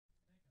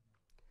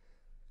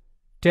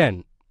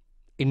10.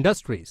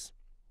 Industries.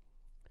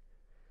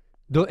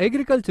 Though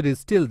agriculture is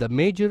still the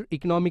major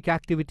economic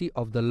activity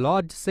of the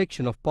large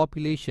section of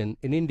population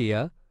in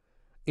India,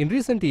 in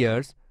recent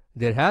years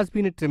there has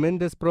been a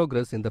tremendous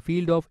progress in the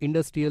field of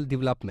industrial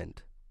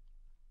development.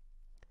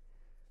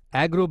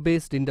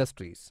 Agro-based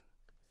industries.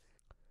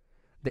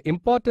 The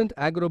important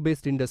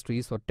agro-based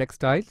industries are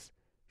textiles,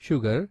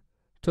 sugar,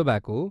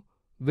 tobacco,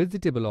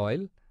 vegetable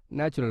oil,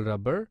 natural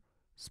rubber,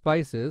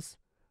 spices,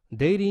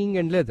 dairying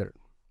and leather.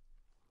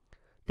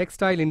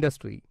 Textile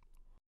industry.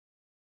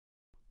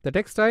 The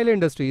textile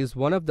industry is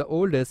one of the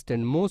oldest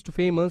and most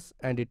famous,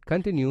 and it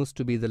continues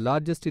to be the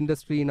largest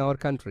industry in our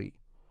country.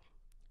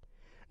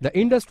 The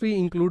industry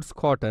includes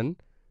cotton,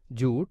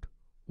 jute,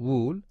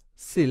 wool,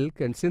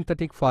 silk and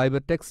synthetic fiber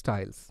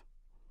textiles.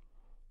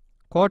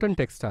 Cotton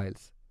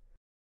textiles.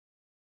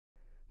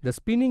 The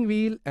spinning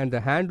wheel and the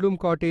handloom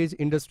cottage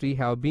industry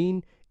have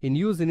been in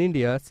use in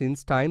India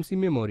since times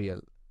immemorial.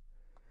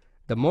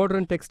 The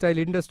modern textile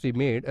industry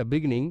made a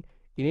beginning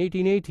in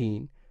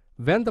 1818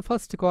 when the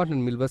first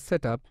cotton mill was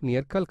set up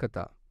near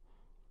Calcutta.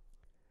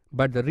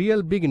 But the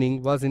real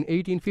beginning was in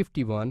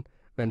 1851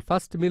 when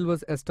first mill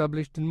was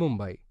established in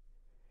Mumbai.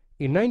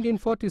 In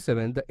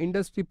 1947, the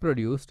industry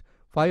produced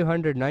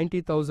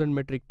 590,000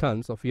 metric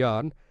tons of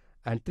yarn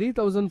and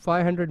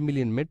 3,500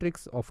 million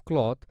metrics of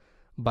cloth.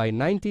 By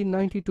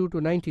 1992 to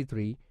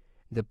 93,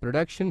 the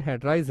production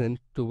had risen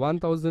to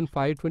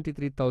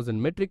 1,523,000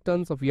 metric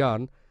tons of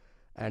yarn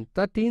and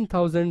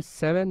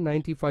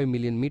 13,795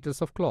 million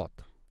meters of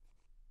cloth.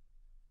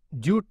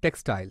 Jute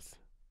Textiles.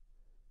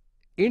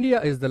 India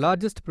is the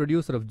largest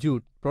producer of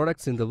jute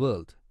products in the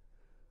world.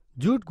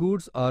 Jute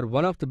goods are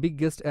one of the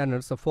biggest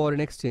earners of foreign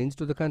exchange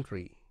to the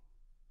country.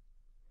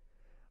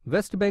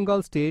 West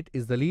Bengal state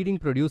is the leading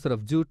producer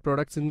of jute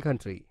products in the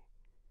country.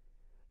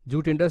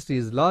 Jute industry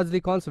is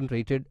largely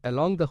concentrated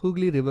along the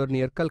Hooghly River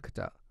near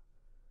Calcutta.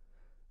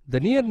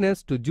 The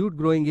nearness to jute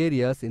growing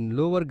areas in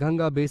lower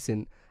Ganga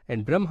basin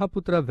and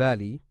Brahmaputra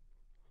valley,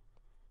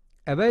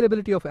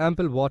 availability of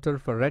ample water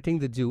for retting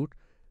the jute,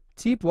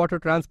 cheap water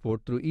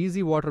transport through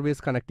easy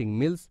waterways connecting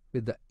mills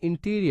with the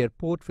interior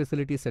port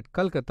facilities at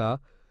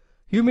Calcutta,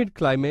 humid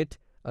climate,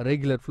 a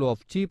regular flow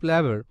of cheap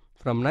labor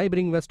from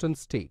neighboring western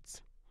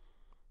states.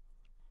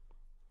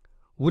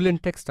 Woollen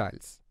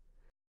textiles.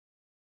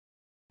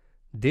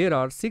 There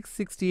are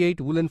 668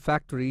 woolen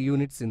factory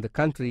units in the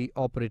country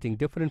operating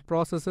different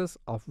processes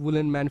of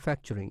woolen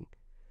manufacturing.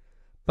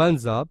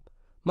 Punjab,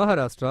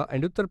 Maharashtra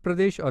and Uttar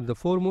Pradesh are the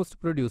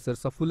foremost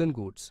producers of woolen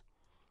goods.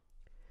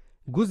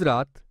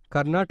 Gujarat,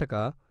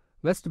 Karnataka,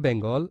 West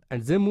Bengal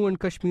and Jammu and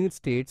Kashmir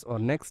states are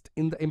next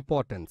in the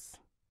importance.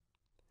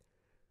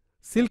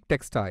 Silk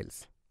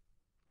textiles.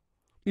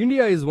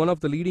 India is one of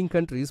the leading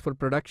countries for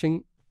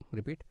producing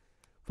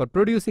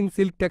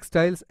silk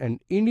textiles, and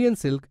Indian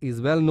silk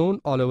is well known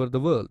all over the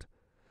world.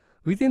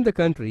 Within the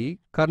country,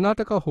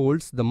 Karnataka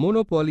holds the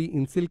monopoly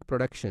in silk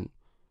production.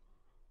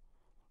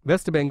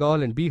 West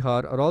Bengal and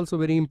Bihar are also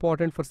very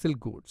important for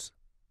silk goods.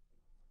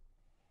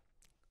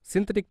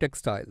 Synthetic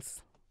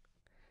textiles.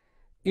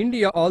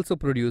 India also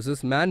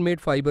produces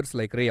man-made fibers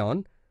like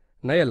rayon,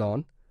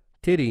 nylon,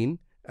 terine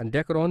and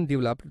decron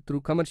developed through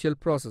commercial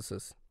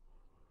processes.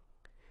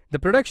 The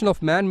production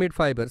of man-made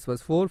fibers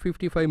was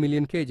 455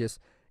 million kgs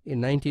in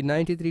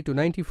 1993 to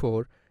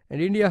 94,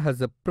 and India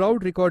has a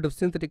proud record of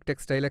synthetic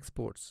textile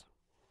exports.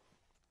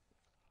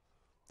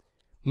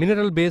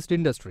 Mineral-based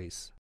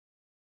industries.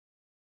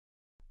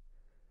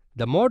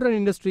 The modern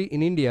industry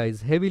in India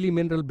is heavily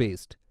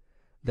mineral-based.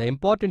 The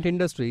important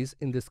industries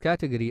in this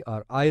category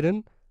are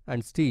iron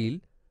and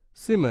steel,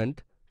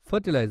 cement,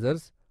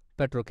 fertilizers,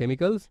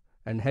 petrochemicals,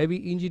 and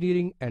heavy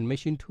engineering and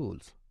machine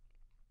tools.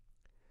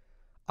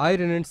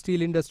 Iron and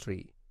steel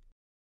industry.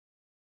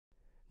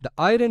 The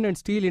iron and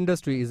steel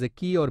industry is a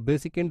key or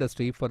basic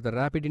industry for the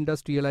rapid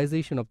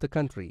industrialization of the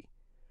country.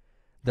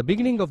 The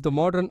beginning of the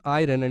modern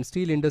iron and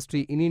steel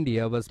industry in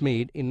India was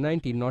made in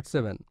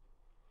 1907,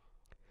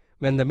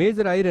 when the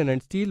major iron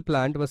and steel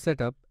plant was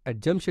set up at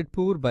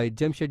Jamshedpur by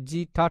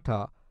Jamshedji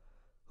Tata,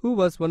 who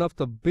was one of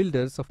the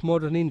builders of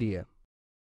modern India.